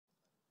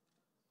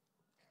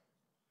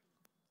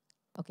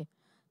Okay.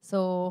 So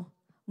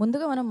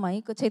ముందుగా మనం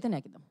mic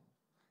చైతన్యకి ఇద్దాం.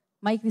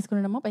 మైక్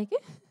తీసుకున్నాడమ్మా పైకి.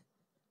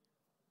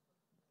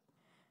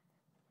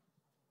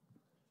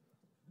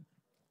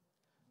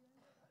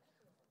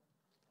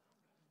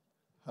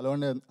 హలో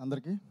అండి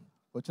అందరికీ,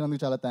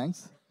 వచ్చినందుకు చాలా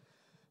thanks.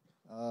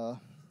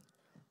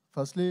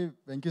 Firstly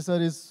Venky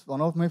sir is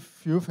one of my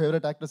few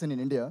favourite actors in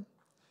India.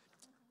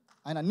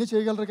 ఆయన అన్నీ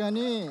చేయగలరు,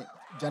 కానీ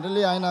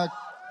జనరల్లీ ఆయన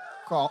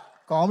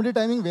కామెడీ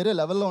టైమింగ్ వేరే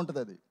లెవెల్లో ఉంటుంది.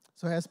 అది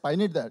సో హ్యాస్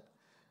పైనిట్ దాట్.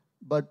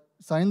 బట్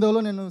సైంధవ్లో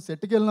నేను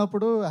సెట్కి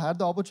వెళ్ళినప్పుడు I had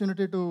the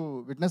opportunity to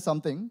witness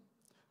something.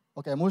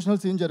 ఒక ఎమోషనల్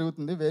సీన్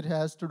జరుగుతుంది, where he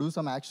has to do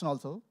some action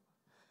also.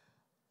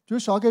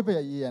 చూసి షాక్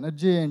అయిపోయా, ఈ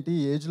ఎనర్జీ ఏంటి,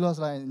 ఈ ఏజ్లో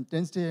అసలు ఆయన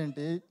ఇంటెన్సిటీ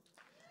ఏంటి.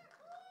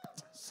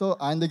 సో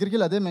ఆయన దగ్గరికి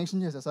వెళ్ళి అదే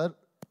మెన్షన్ చేశాను, సార్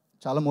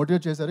చాలా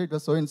మోటివేట్ చేశారు, ఇట్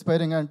వాస్ సో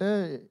ఇన్స్పైరింగ్ అంటే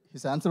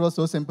his answer was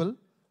so simple.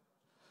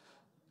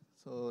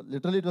 So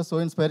literally it was so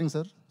inspiring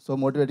sir, so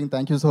motivating,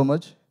 thank you so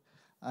much.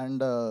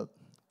 And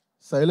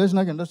Shailesh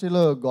నాకు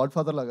ఇండస్ట్రీలో గాడ్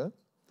ఫాదర్ లాగా.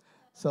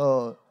 సో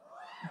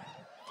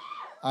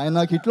ఆయన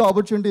నాకు ఇట్లా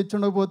ఆపర్చునిటీ ఇచ్చి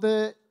ఉండకపోతే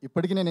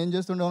ఇప్పటికీ నేను ఏం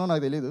చేస్తుండేవనో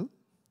నాకు తెలీదు.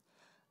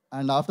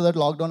 And after that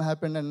lockdown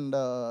happened and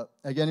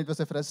again it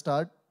was a fresh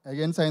start.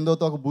 Again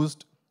సైంధవ్తో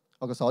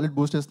ఒక సాలిడ్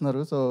బూస్ట్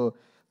ఇస్తున్నారు. సో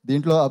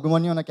దీంట్లో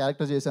అభిమన్యు అనే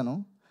క్యారెక్టర్ చేశాను.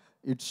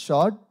 It's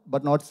short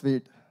but not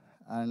sweet.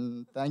 And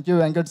thank you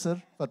Venkat sir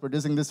for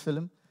producing this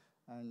film.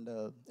 And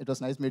it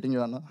was nice meeting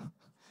you అన్న.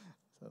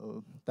 So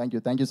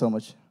thank you so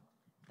much.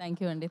 Thank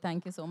you అండి,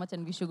 thank you so much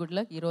and wish you good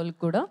luck ఈ రోల్కి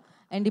కూడా.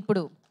 And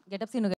ఇప్పుడు getup scene